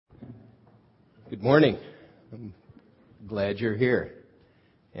Good morning. I'm glad you're here.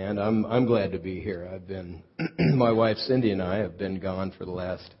 And I'm glad to be here. My wife Cindy and I have been gone for the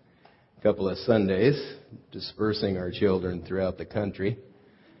last couple of Sundays, dispersing our children throughout the country.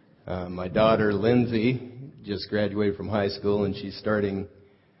 My daughter Lindsay just graduated from high school, and she's starting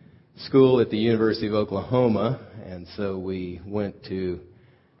school at the University of Oklahoma. And so we went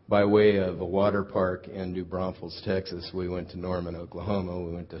by way of a water park in New Braunfels, Texas, we went to Norman, Oklahoma.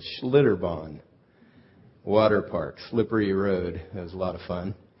 We went to Schlitterbahn Water Park, Slippery Road. It was a lot of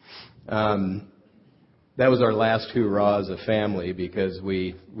fun. That was our last hurrah as a family, because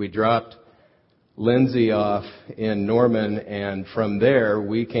we dropped Lindsay off in Norman, and from there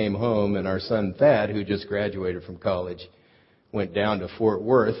we came home, and our son Thad, who just graduated from college, went down to Fort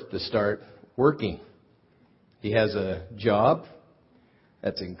Worth to start working. He has a job.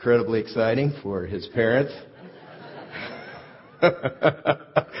 That's incredibly exciting for his parents.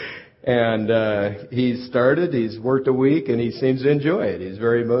 And he's worked a week, and he seems to enjoy it. He's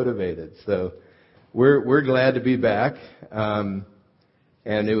very motivated. So we're glad to be back. And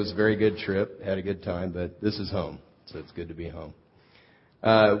it was a very good trip. Had a good time, but this is home. So it's good to be home.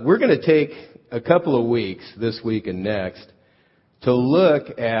 We're going to take a couple of weeks, this week and next, to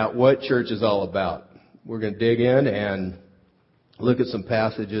look at what church is all about. We're going to dig in and look at some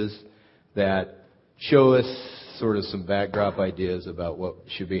passages that show us sort of some backdrop ideas about what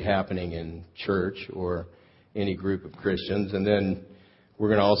should be happening in church or any group of Christians. And then we're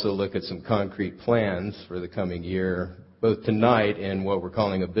going to also look at some concrete plans for the coming year, both tonight and what we're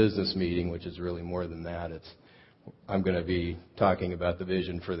calling a business meeting, which is really more than that. I'm going to be talking about the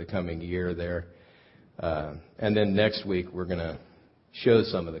vision for the coming year there. And then next week we're going to show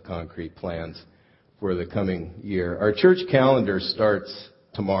some of the concrete plans for the coming year. Our church calendar starts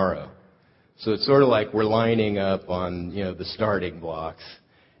tomorrow. So it's sort of like we're lining up on, the starting blocks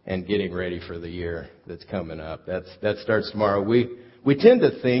and getting ready for the year that's coming up. That starts tomorrow. We tend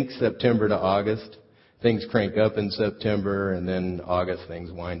to think September to August. Things crank up in September, and then August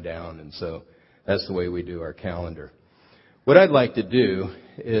things wind down. And so that's the way we do our calendar. What I'd like to do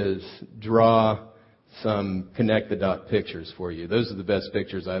is draw some connect-the-dot pictures for you. Those are the best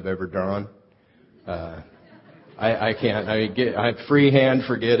pictures I've ever drawn. I can't. I freehand,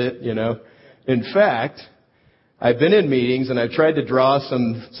 forget it, In fact, I've been in meetings and I've tried to draw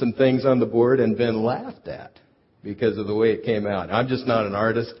some things on the board and been laughed at because of the way it came out. I'm just not an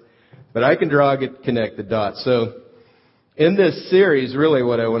artist, but I can connect the dots. So in this series, really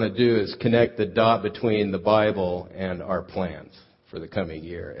what I want to do is connect the dot between the Bible and our plans for the coming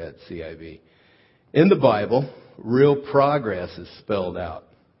year at CIV. In the Bible, real progress is spelled out.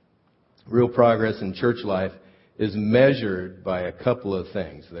 Real progress in church life is measured by a couple of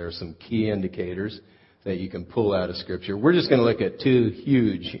things. There are some key indicators that you can pull out of Scripture. We're just going to look at two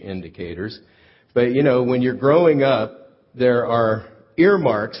huge indicators. But, when you're growing up, there are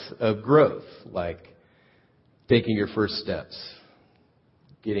earmarks of growth, like taking your first steps,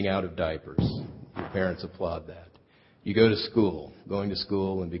 getting out of diapers. Your parents applaud that. You go to school, going to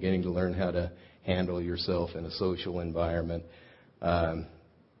school and beginning to learn how to handle yourself in a social environment.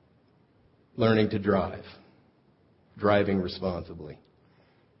 Learning to drive. Driving responsibly,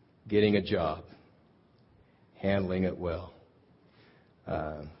 getting a job, handling it well.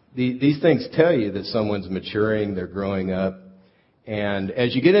 These things tell you that someone's maturing, they're growing up. And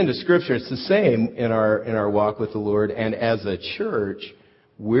as you get into Scripture, it's the same in our walk with the Lord. And as a church,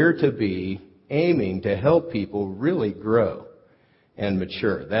 we're to be aiming to help people really grow and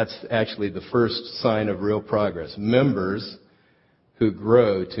mature. That's actually the first sign of real progress. Members who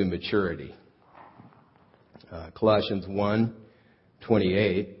grow to maturity. Colossians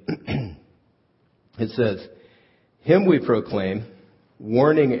 1:28, it says, "Him we proclaim,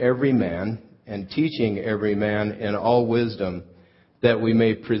 warning every man and teaching every man in all wisdom, that we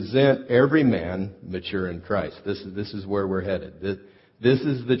may present every man mature in Christ." This is where we're headed. This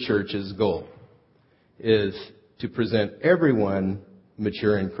is the church's goal, is to present everyone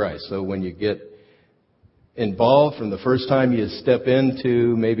mature in Christ. So when you get involved from the first time you step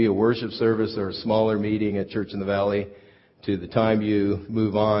into maybe a worship service or a smaller meeting at Church in the Valley to the time you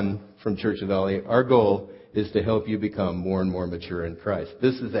move on from Church in the Valley, our goal is to help you become more and more mature in Christ.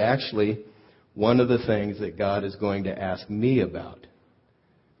 This is actually one of the things that God is going to ask me about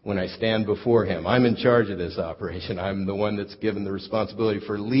when I stand before Him. I'm in charge of this operation. I'm the one that's given the responsibility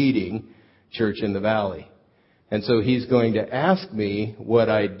for leading Church in the Valley. And so He's going to ask me what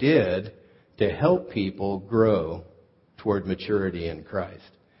I did to help people grow toward maturity in Christ.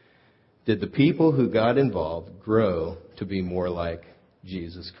 Did the people who got involved grow to be more like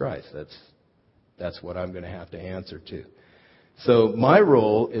Jesus Christ? That's what I'm going to have to answer to. So my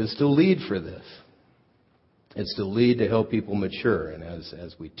role is to lead for this. It's to lead to help people mature. And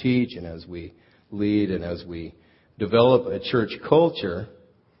as we teach and as we lead and as we develop a church culture,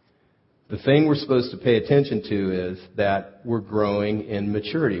 the thing we're supposed to pay attention to is that we're growing in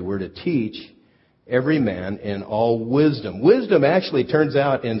maturity. We're to teach every man in all wisdom. Wisdom actually turns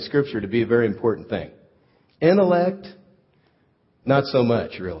out in Scripture to be a very important thing. Intellect, not so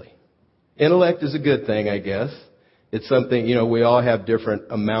much, really. Intellect is a good thing, I guess. It's something, we all have different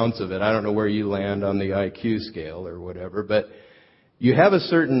amounts of it. I don't know where you land on the IQ scale or whatever, but you have a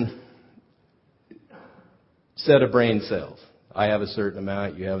certain set of brain cells. I have a certain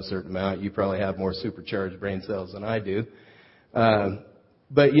amount, you have a certain amount. You probably have more supercharged brain cells than I do.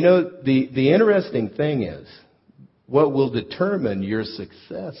 But the interesting thing is, what will determine your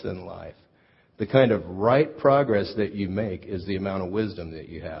success in life, the kind of right progress that you make, is the amount of wisdom that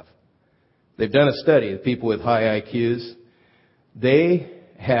you have. They've done a study of people with high IQs. They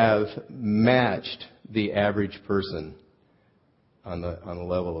have matched the average person on the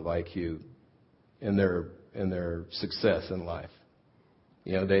level of IQ in their success in life.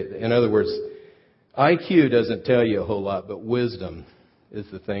 In other words, IQ doesn't tell you a whole lot, but wisdom is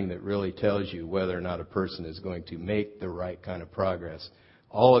the thing that really tells you whether or not a person is going to make the right kind of progress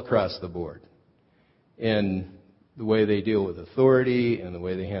all across the board in the way they deal with authority and the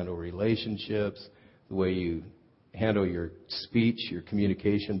way they handle relationships, the way you handle your speech, your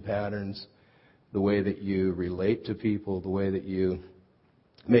communication patterns, the way that you relate to people, the way that you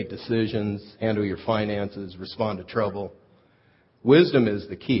make decisions, handle your finances, respond to trouble. Wisdom is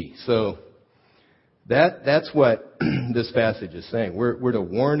the key. So that's what this passage is saying. We're to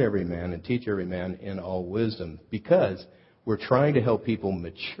warn every man and teach every man in all wisdom, because we're trying to help people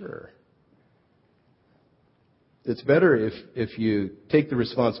mature. It's better if you take the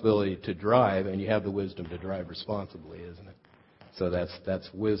responsibility to drive and you have the wisdom to drive responsibly, isn't it? So that's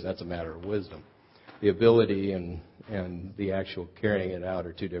wisdom. That's a matter of wisdom. The ability and the actual carrying it out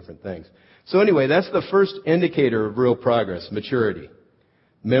are two different things. So anyway, that's the first indicator of real progress, maturity.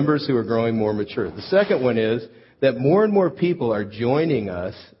 Members who are growing more mature. The second one is that more and more people are joining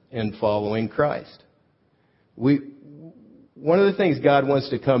us in following Christ. One of the things God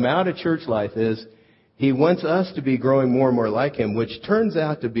wants to come out of church life is He wants us to be growing more and more like Him, which turns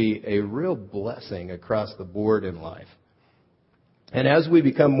out to be a real blessing across the board in life. And as we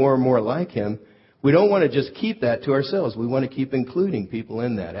become more and more like Him, we don't want to just keep that to ourselves. We want to keep including people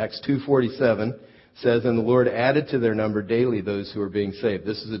in that. Acts 2:47 says, "And the Lord added to their number daily those who were being saved."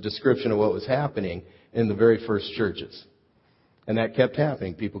 This is a description of what was happening in the very first churches. And that kept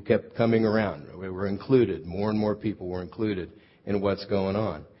happening. People kept coming around. We were included. More and more people were included in what's going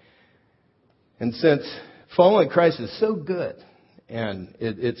on. And since following Christ is so good, and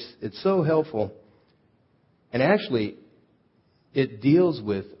it's so helpful, and actually it deals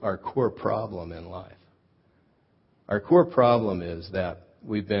with our core problem in life. Our core problem is that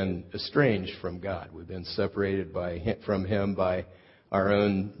we've been estranged from God. We've been separated from Him by our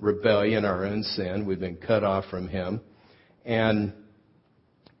own rebellion, our own sin. We've been cut off from Him. And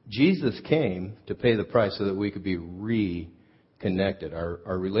Jesus came to pay the price so that we could be reconnected.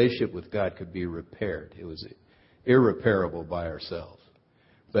 Our relationship with God could be repaired. It was irreparable by ourselves.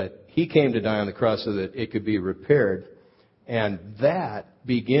 But He came to die on the cross so that it could be repaired. And that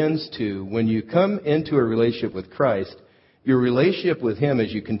begins to, when you come into a relationship with Christ, your relationship with Him,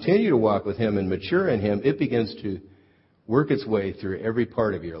 as you continue to walk with Him and mature in Him, it begins to work its way through every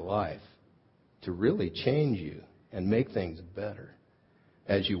part of your life to really change you and make things better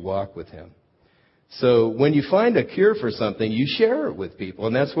as you walk with Him. So when you find a cure for something, you share it with people.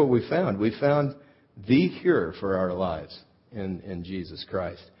 And that's what we found. We found the cure for our lives in Jesus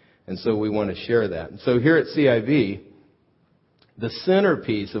Christ. And so we want to share that. And so here at CIV, the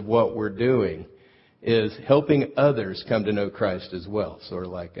centerpiece of what we're doing is helping others come to know Christ as well. Sort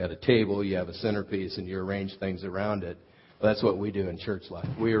of like at a table, you have a centerpiece and you arrange things around it. Well, that's what we do in church life.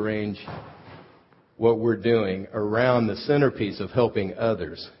 We arrange what we're doing around the centerpiece of helping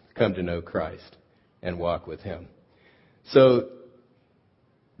others come to know Christ and walk with Him. So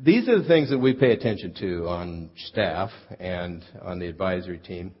these are the things that we pay attention to on staff and on the advisory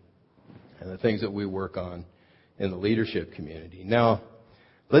team, and the things that we work on in the leadership community. Now,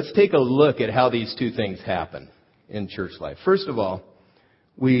 let's take a look at how these two things happen in church life. First of all,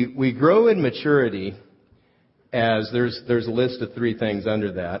 we grow in maturity as there's a list of three things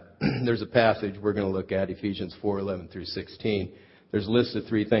under that. There's a passage we're going to look at, Ephesians 4:11 through 16. There's a list of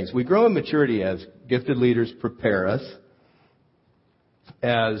three things. We grow in maturity as gifted leaders prepare us,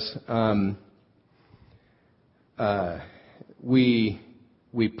 as we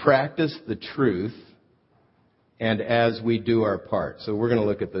practice the truth, and as we do our part. So we're going to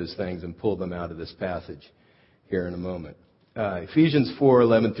look at those things and pull them out of this passage. here in a moment. Ephesians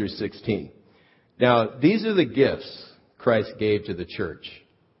 4:11 through 16. Now, these are the gifts Christ gave to the church: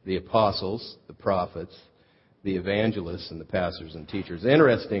 the apostles, the prophets, the evangelists, and the pastors and teachers.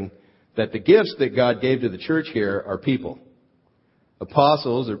 Interesting that the gifts that God gave to the church here are people.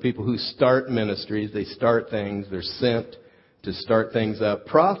 Apostles are people who start ministries. They start things. They're sent to start things up.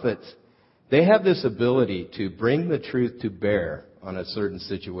 Prophets, they have this ability to bring the truth to bear on a certain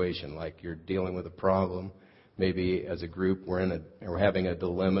situation, like you're dealing with a problem. Maybe as a group we're having a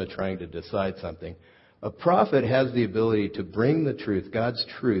dilemma trying to decide something. A prophet has the ability to bring the truth, God's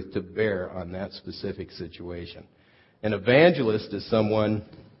truth, to bear on that specific situation. An evangelist is someone,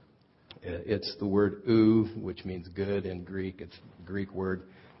 it's the word ou, which means good in Greek. It's a Greek word.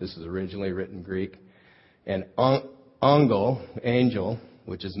 This is originally written in Greek. And angel,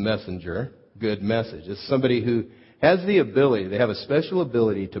 which is messenger, good message. It's somebody who has the ability, they have a special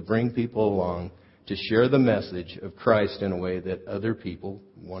ability to bring people along to share the message of Christ in a way that other people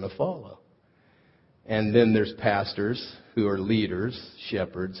want to follow. And then there's pastors who are leaders,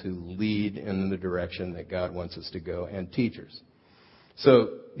 shepherds who lead in the direction that God wants us to go, and teachers. So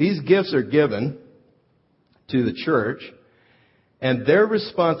these gifts are given to the church, and their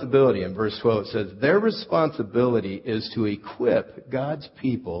responsibility, in verse 12 it says, their responsibility is to equip God's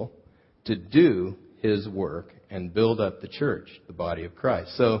people to do His work and build up the church, the body of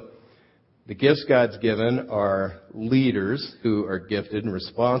Christ. So the gifts God's given are leaders who are gifted and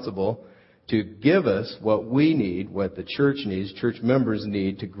responsible to give us what we need, what the church needs, church members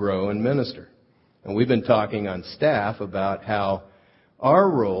need to grow and minister. And we've been talking on staff about how our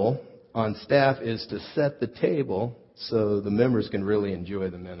role on staff is to set the table so the members can really enjoy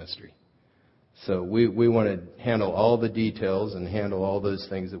the ministry. So we want to handle all the details and handle all those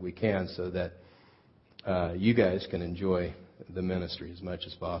things that we can so that you guys can enjoy the ministry as much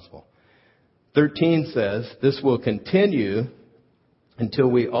as possible. 13 says, this will continue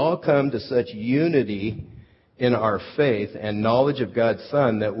until we all come to such unity in our faith and knowledge of God's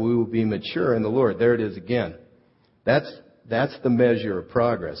Son that we will be mature in the Lord. There it is again. That's the measure of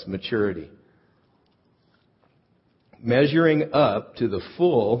progress, maturity. Measuring up to the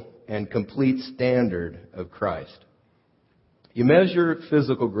full and complete standard of Christ. You measure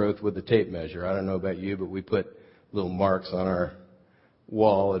physical growth with a tape measure. I don't know about you, but we put little marks on our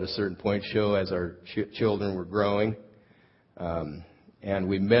wall at a certain point, show as our children were growing. And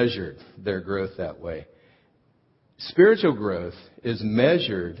we measured their growth that way. Spiritual growth is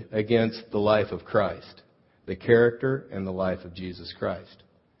measured against the life of Christ, the character and the life of Jesus Christ.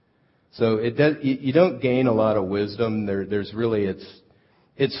 So you don't gain a lot of wisdom. There's really,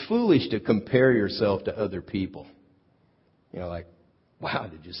 it's foolish to compare yourself to other people. You know, like, wow,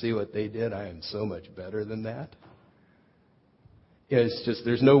 did you see what they did? I am so much better than that. It's just,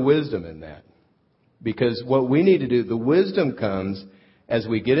 there's no wisdom in that. Because what we need to do, the wisdom comes as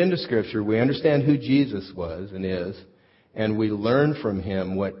we get into Scripture, we understand who Jesus was and is, and we learn from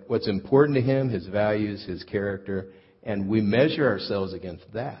Him what's important to Him, His values, His character, and we measure ourselves against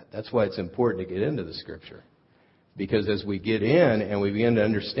that. That's why it's important to get into the Scripture. Because as we get in and we begin to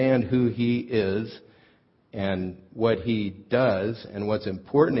understand who He is and what He does and what's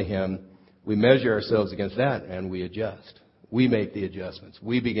important to Him, we measure ourselves against that and we adjust. We make the adjustments.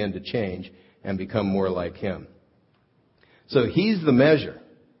 We begin to change and become more like Him. So He's the measure,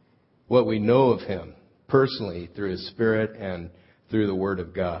 what we know of Him personally through His Spirit and through the Word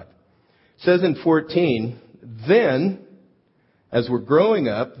of God. It says in 14, then, as we're growing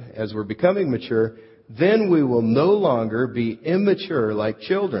up, as we're becoming mature, then we will no longer be immature like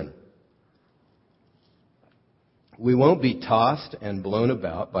children. We won't be tossed and blown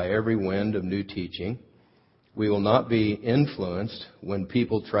about by every wind of new teaching. We will not be influenced when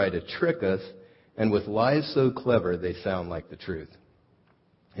people try to trick us, and with lies so clever they sound like the truth.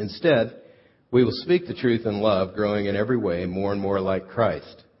 Instead, we will speak the truth in love, growing in every way more and more like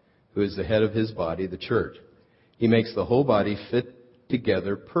Christ, who is the head of His body, the church. He makes the whole body fit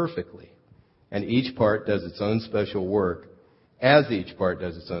together perfectly, and each part does its own special work. As each part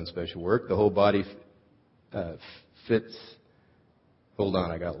does its own special work, the whole body fits. Hold on,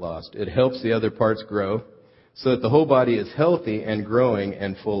 I got lost. It helps the other parts grow so that the whole body is healthy and growing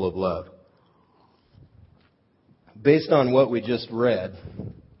and full of love. Based on what we just read,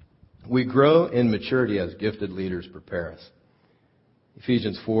 we grow in maturity as gifted leaders prepare us.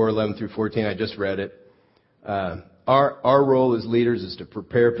 Ephesians 4:11 through 14, I just read it. Our role as leaders is to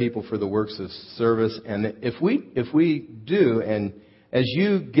prepare people for the works of service. And if we do, and as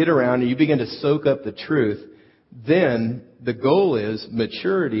you get around and you begin to soak up the truth, then the goal is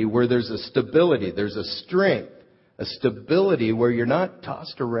maturity where there's a stability, there's a strength, a stability where you're not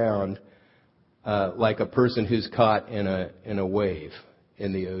tossed around like a person who's caught in a wave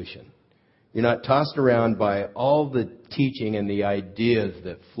in the ocean. You're not tossed around by all the teaching and the ideas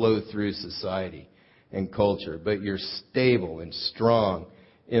that flow through society and culture, but you're stable and strong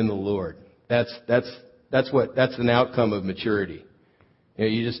in the Lord. That's an outcome of maturity. You know,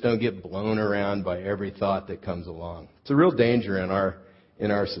 you just don't get blown around by every thought that comes along. It's a real danger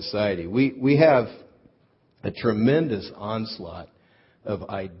in our society. We have a tremendous onslaught of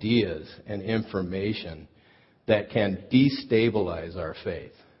ideas and information that can destabilize our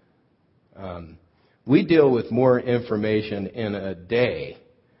faith. We deal with more information in a day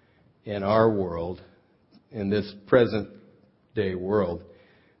in our world, in this present day world,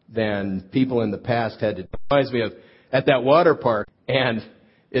 than people in the past had to. It reminds me of at that water park, and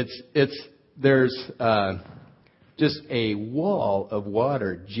there's just a wall of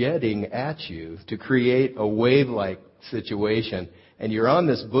water jetting at you to create a wave-like situation, and you're on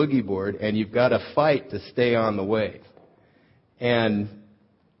this boogie board, and you've got to fight to stay on the wave. And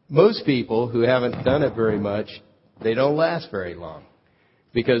most people who haven't done it very much, they don't last very long,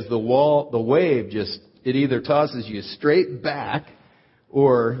 because the wave it either tosses you straight back,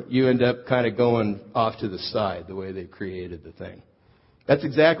 or you end up kind of going off to the side the way they've created the thing. That's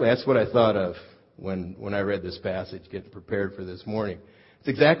what I thought of when I read this passage, getting prepared for this morning. It's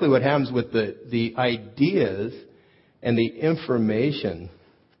exactly what happens with the ideas and the information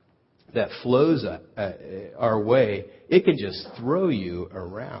that flows our way. It can just throw you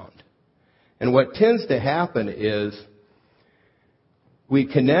around. And what tends to happen is we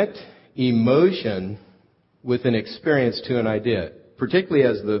connect emotion with an experience to an idea, particularly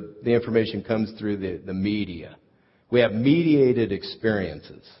as the information comes through the media. We have mediated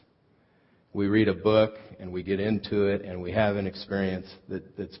experiences. We read a book and we get into it and we have an experience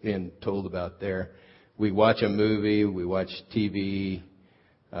that's being told about there. We watch a movie, we watch TV,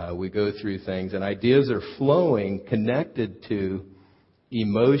 we go through things, and ideas are flowing connected to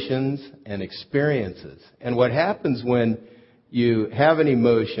emotions and experiences. And what happens when you have an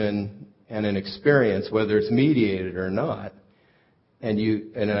emotion and an experience, whether it's mediated or not, and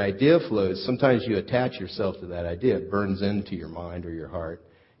an idea flows, sometimes you attach yourself to that idea. It burns into your mind or your heart,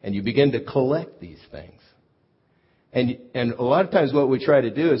 and you begin to collect these things. And a lot of times what we try to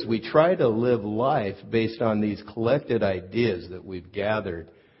do is we try to live life based on these collected ideas that we've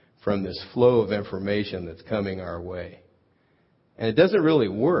gathered from this flow of information that's coming our way. And it doesn't really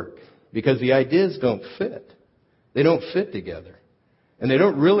work because the ideas don't fit. They don't fit together. And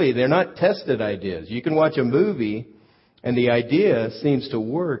they're not tested ideas. You can watch a movie and the idea seems to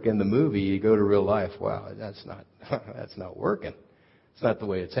work in the movie. You go to real life, wow, that's not working. It's not the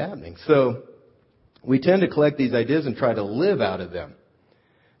way it's happening. So we tend to collect these ideas and try to live out of them.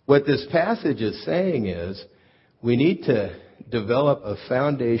 What this passage is saying is we need to develop a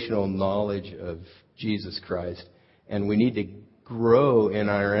foundational knowledge of Jesus Christ, and we need to grow in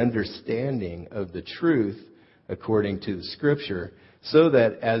our understanding of the truth according to the Scripture, so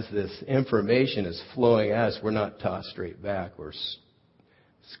that as this information is flowing at us, we're not tossed straight back or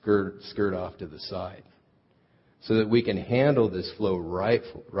skirt off to the side. So that we can handle this flow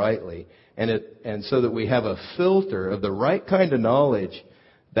rightly, and so that we have a filter of the right kind of knowledge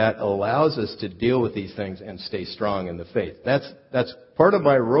that allows us to deal with these things and stay strong in the faith. That's part of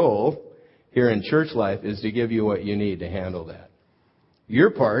my role here in church life, is to give you what you need to handle that.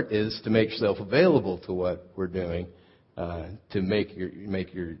 Your part is to make yourself available to what we're doing, to make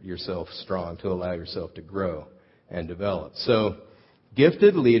yourself strong, to allow yourself to grow and develop. So,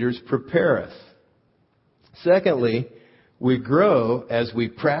 gifted leaders prepare us. Secondly, we grow as we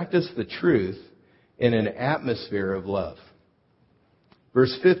practice the truth in an atmosphere of love.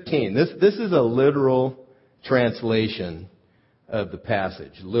 Verse 15. This is a literal translation of the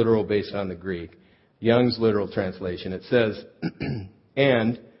passage, literal based on the Greek. Young's literal translation. It says,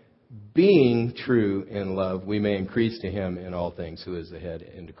 and being true in love, we may increase to him in all things, who is the head,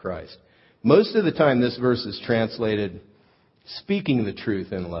 into Christ. Most of the time this verse is translated, speaking the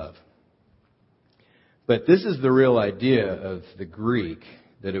truth in love. But this is the real idea of the Greek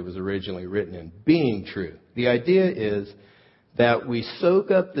that it was originally written in, being true. The idea is that we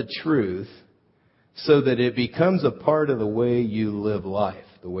soak up the truth so that it becomes a part of the way you live life,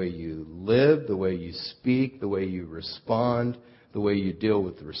 the way you live, the way you speak, the way you respond, the way you deal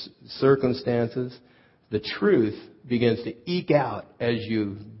with the circumstances. The truth begins to eke out as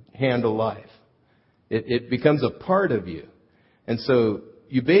you handle life. It becomes a part of you. And so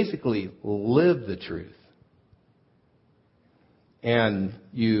you basically live the truth. And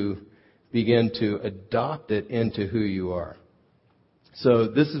you begin to adopt it into who you are. So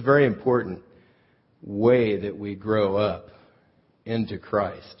this is a very important way that we grow up into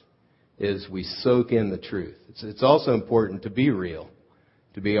Christ, is we soak in the truth. It's also important to be real,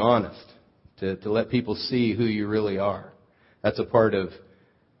 to be honest, to let people see who you really are. That's a part of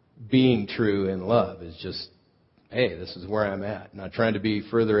being true in love, is just, hey, this is where I'm at. Not trying to be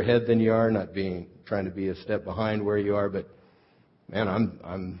further ahead than you are, not trying to be a step behind where you are, but man,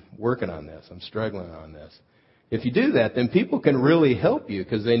 I'm working on this. I'm struggling on this. If you do that, then people can really help you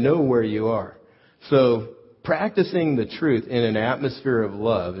because they know where you are. So practicing the truth in an atmosphere of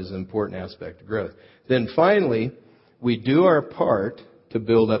love is an important aspect of growth. Then finally, we do our part to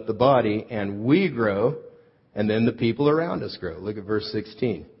build up the body, and we grow, and then the people around us grow. Look at verse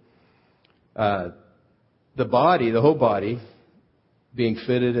 16. The body, the whole body, being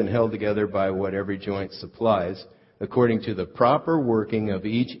fitted and held together by what every joint supplies, according to the proper working of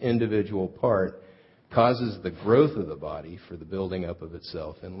each individual part, causes the growth of the body for the building up of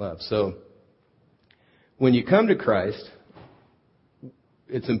itself in love. So, when you come to Christ,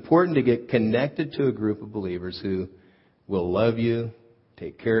 it's important to get connected to a group of believers who will love you,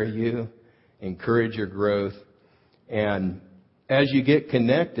 take care of you, encourage your growth. And as you get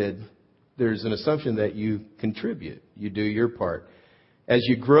connected, there's an assumption that you contribute. You do your part. As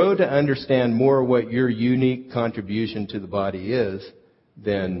you grow to understand more what your unique contribution to the body is,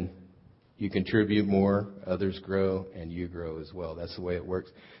 then you contribute more, others grow, and you grow as well. That's the way it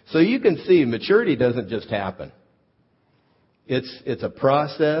works. So you can see maturity doesn't just happen. It's a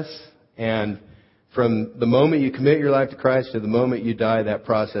process, and from the moment you commit your life to Christ to the moment you die, that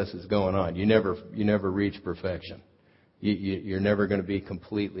process is going on. You never reach perfection. You're never going to be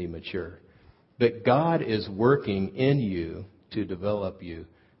completely mature. But God is working in you to develop you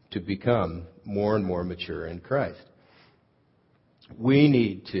to become more and more mature in Christ. We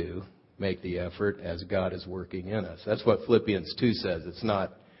need to make the effort as God is working in us. That's what Philippians 2 says. It's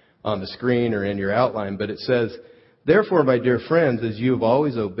not on the screen or in your outline, but it says, "Therefore, my dear friends, as you have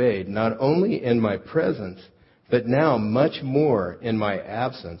always obeyed, not only in my presence, but now much more in my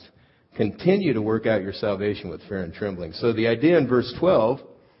absence, continue to work out your salvation with fear and trembling." So the idea in verse 12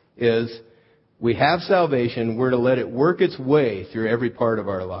 is we have salvation. We're to let it work its way through every part of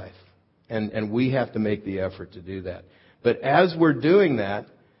our life. And we have to make the effort to do that. But as we're doing that,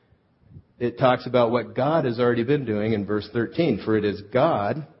 it talks about what God has already been doing in verse 13. "For it is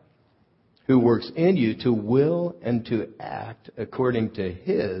God who works in you to will and to act according to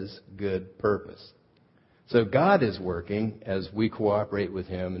His good purpose." So God is working as we cooperate with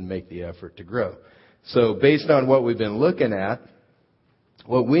Him and make the effort to grow. So based on what we've been looking at,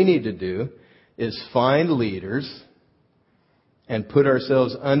 what we need to do is find leaders and put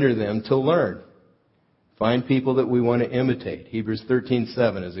ourselves under them to learn. Find people that we want to imitate. Hebrews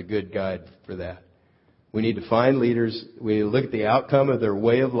 13:7 is a good guide for that. We need to find leaders. We look at the outcome of their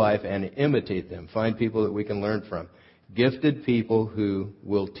way of life and imitate them. Find people that we can learn from. Gifted people who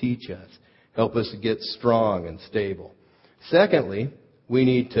will teach us, help us to get strong and stable. Secondly, we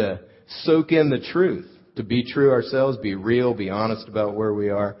need to soak in the truth, to be true ourselves, be real, be honest about where we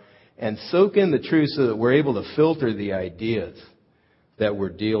are, and soak in the truth so that we're able to filter the ideas that we're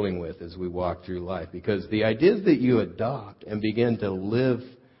dealing with as we walk through life. Because the ideas that you adopt and begin to live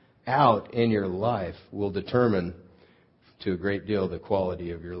out in your life will determine to a great deal the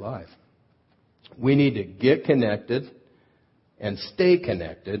quality of your life. We need to get connected and stay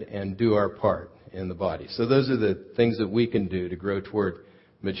connected and do our part in the body. So those are the things that we can do to grow toward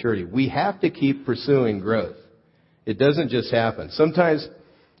maturity. We have to keep pursuing growth. It doesn't just happen. Sometimes,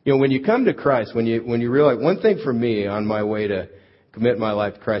 when you come to Christ, when you realize, one thing for me on my way to commit my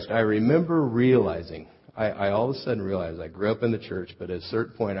life to Christ, I remember realizing, I all of a sudden realized, I grew up in the church, but at a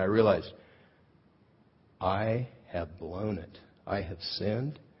certain point I realized, I have blown it. I have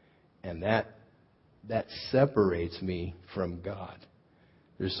sinned, and that separates me from God.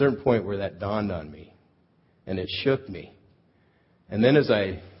 There's a certain point where that dawned on me, and it shook me. And then as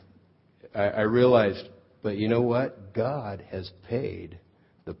I realized, but you know what? God has paid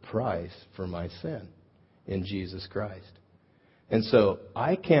the price for my sin in Jesus Christ. And so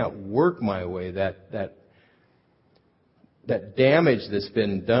I can't work my way, that damage that's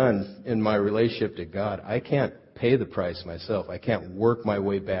been done in my relationship to God, I can't pay the price myself. I can't work my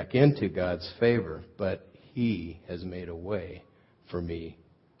way back into God's favor, but He has made a way for me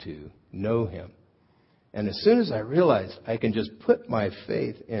to know Him. And as soon as I realized I can just put my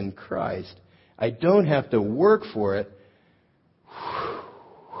faith in Christ, I don't have to work for it,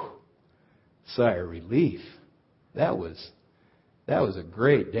 sigh of relief. That was a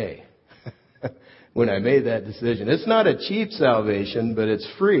great day when I made that decision. It's not a cheap salvation, but it's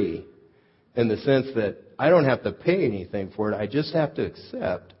free in the sense that I don't have to pay anything for it. I just have to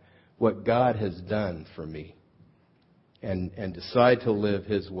accept what God has done for me and decide to live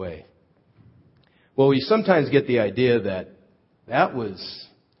His way. Well, we sometimes get the idea that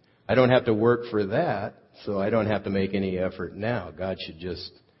I don't have to work for that, so I don't have to make any effort now. God should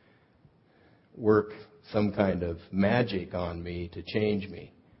just work some kind of magic on me to change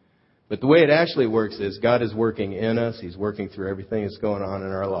me. But the way it actually works is God is working in us. He's working through everything that's going on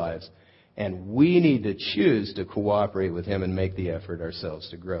in our lives. And we need to choose to cooperate with Him and make the effort ourselves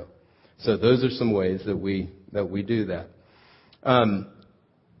to grow. So those are some ways that we do that.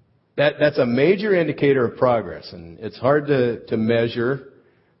 That's a major indicator of progress. And it's hard to measure,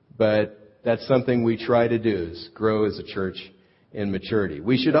 but that's something we try to do, is grow as a church in maturity.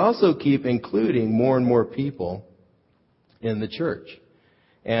 We should also keep including more and more people in the church.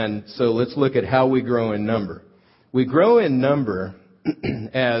 And so let's look at how we grow in number. We grow in number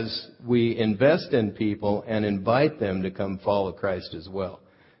as we invest in people and invite them to come follow Christ as well.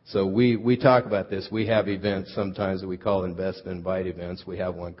 So we talk about this. We have events sometimes that we call invest and invite events. We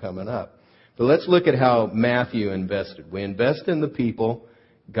have one coming up. But let's look at how Matthew invested. We invest in the people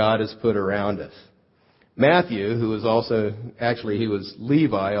God has put around us. Matthew, who was he was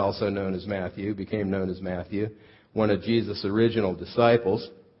Levi, also known as Matthew, became known as Matthew, one of Jesus' original disciples.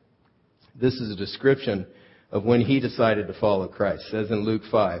 This is a description of when he decided to follow Christ. It says in Luke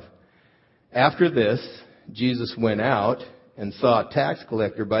 5, "After this, Jesus went out and saw a tax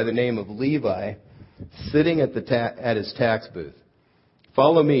collector by the name of Levi sitting at his tax booth.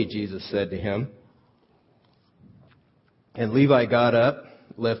 'Follow me,' Jesus said to him. And Levi got up,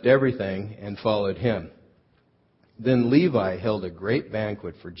 left everything, and followed him. Then Levi held a great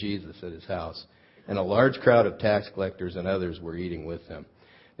banquet for Jesus at his house, and a large crowd of tax collectors and others were eating with them."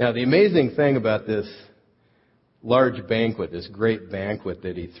 Now, the amazing thing about this large banquet, this great banquet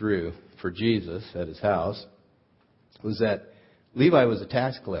that he threw for Jesus at his house, was that Levi was a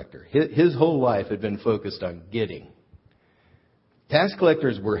tax collector. His whole life had been focused on getting. Tax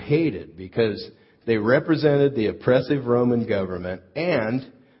collectors were hated because they represented the oppressive Roman government, and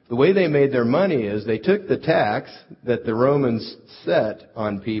the way they made their money is they took the tax that the Romans set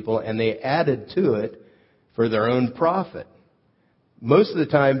on people and they added to it for their own profit. Most of the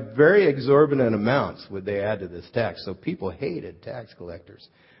time, very exorbitant amounts would they add to this tax. So people hated tax collectors.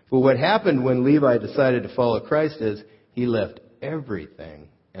 But what happened when Levi decided to follow Christ is he left everything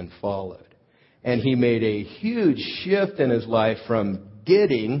and followed. And he made a huge shift in his life from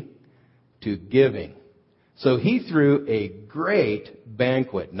getting to giving. So he threw a great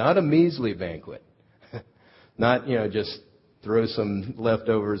banquet, not a measly banquet. Not, just throw some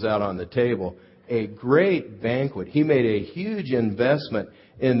leftovers out on the table. A great banquet. He made a huge investment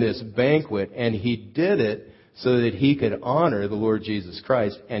in this banquet, and he did it so that he could honor the Lord Jesus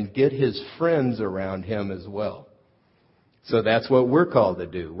Christ and get his friends around him as well. So that's what we're called to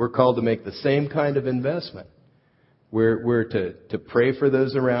do. We're called to make the same kind of investment. We're to pray for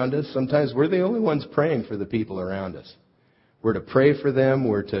those around us. Sometimes we're the only ones praying for the people around us. We're to pray for them.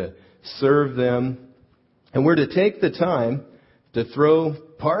 We're to serve them. And we're to take the time to throw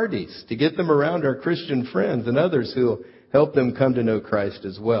parties, to get them around our Christian friends and others who will help them come to know Christ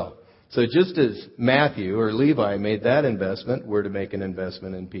as well. So just as Matthew or Levi made that investment, we're to make an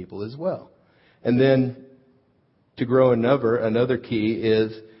investment in people as well. And then to grow in number, another key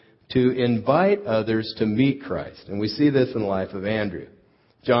is to invite others to meet Christ. And we see this in the life of Andrew.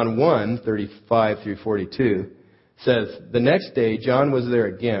 John 1:35-42 says, "The next day John was there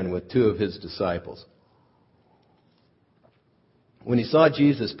again with two of his disciples. When he saw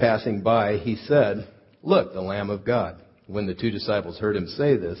Jesus passing by, he said, 'Look, the Lamb of God.' When the two disciples heard him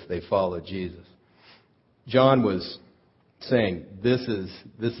say this, they followed Jesus." John was saying, this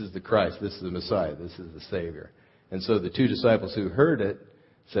is the Christ, this is the Messiah, this is the Savior. And so the two disciples who heard it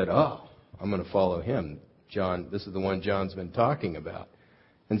said, "Oh, I'm going to follow him. John, this is the one John's been talking about."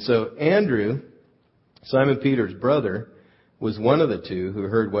 And so Andrew, Simon Peter's brother, was one of the two who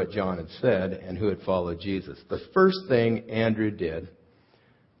heard what John had said and who had followed Jesus. The first thing Andrew did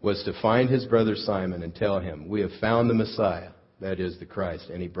was to find his brother Simon and tell him, "We have found the Messiah," that is the Christ,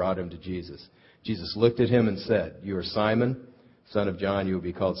 and he brought him to Jesus. Jesus looked at him and said, "You are Simon, son of John, you will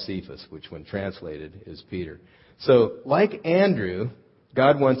be called Cephas," which when translated is Peter. So like Andrew,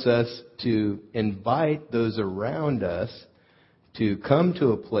 God wants us to invite those around us to come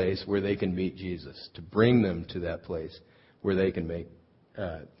to a place where they can meet Jesus, to bring them to that place where they can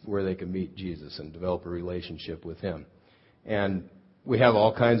meet Jesus and develop a relationship with Him. And we have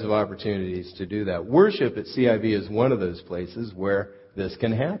all kinds of opportunities to do that. Worship at CIV is one of those places where this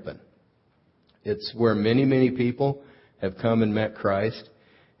can happen. It's where many, many people have come and met Christ.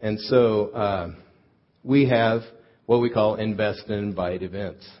 And so we have what we call invest and invite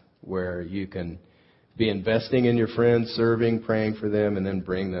events, where you can be investing in your friends, serving, praying for them, and then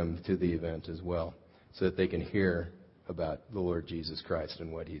bring them to the event as well. so that they can hear about the Lord Jesus Christ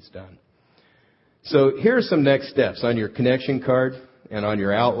and what He's done. So here are some next steps on your connection card and on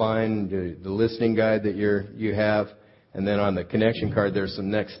your outline, the listening guide that you have, and then on the connection card there's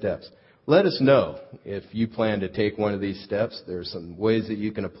some next steps. Let us know if you plan to take one of these steps. There are some ways that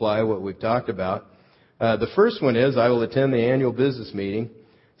you can apply what we've talked about. The first one is I will attend the annual business meeting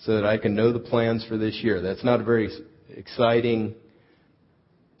so that I can know the plans for this year. That's not a very exciting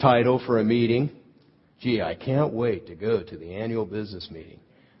title for a meeting. Gee, I can't wait to go to the annual business meeting.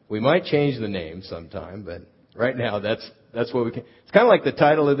 We might change the name sometime, but right now that's what we can. It's kind of like the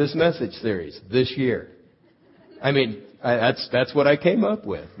title of this message series, This Year. I mean, that's what I came up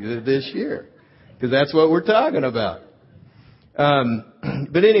with, this year, because that's what we're talking about.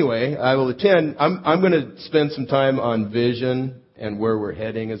 But anyway, I will attend. I'm going to spend some time on vision and where we're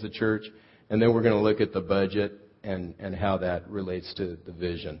heading as a church, and then we're going to look at the budget and how that relates to the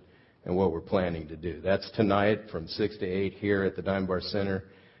vision and what we're planning to do. That's tonight from 6 to 8 here at the Dime Bar Center.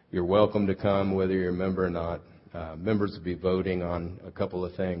 You're welcome to come, whether you're a member or not. Members will be voting on a couple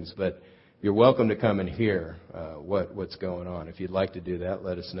of things, but you're welcome to come and hear what's going on. If you'd like to do that,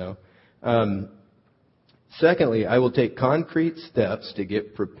 let us know. Secondly, I will take concrete steps to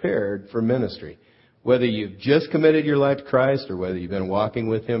get prepared for ministry. Whether you've just committed your life to Christ or whether you've been walking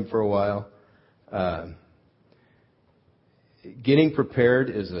with Him for a while, getting prepared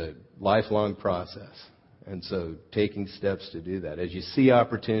is a lifelong process. And so taking steps to do that. As you see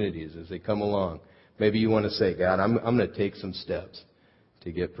opportunities as they come along, maybe you want to say, God, I'm going to take some steps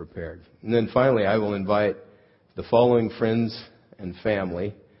to get prepared. And then finally, I will invite the following friends and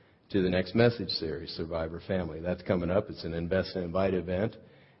family to the next message series, Survivor Family. That's coming up. It's an Invest and Invite event.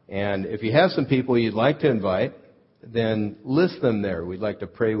 And if you have some people you'd like to invite, then list them there. We'd like to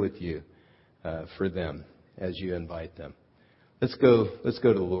pray with you for them as you invite them. Let's go to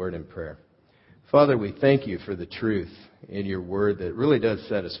the Lord in prayer. Father, we thank you for the truth in your word that really does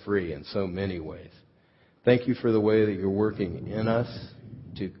set us free in so many ways. Thank you for the way that you're working in us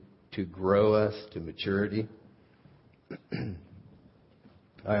to grow us to maturity.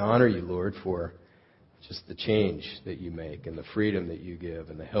 I honor you, Lord, for just the change that you make and the freedom that you give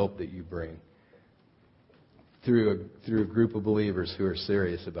and the help that you bring through a group of believers who are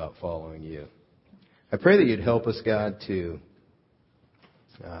serious about following you. I pray that you'd help us, God, to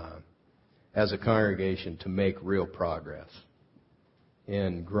as a congregation, to make real progress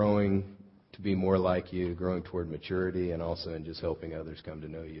in growing to be more like you, growing toward maturity, and also in just helping others come to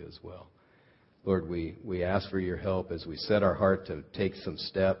know you as well. Lord, we ask for your help as we set our heart to take some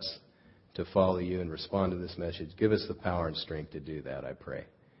steps to follow you and respond to this message. Give us the power and strength to do that, I pray.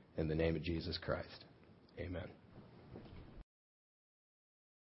 In the name of Jesus Christ. Amen.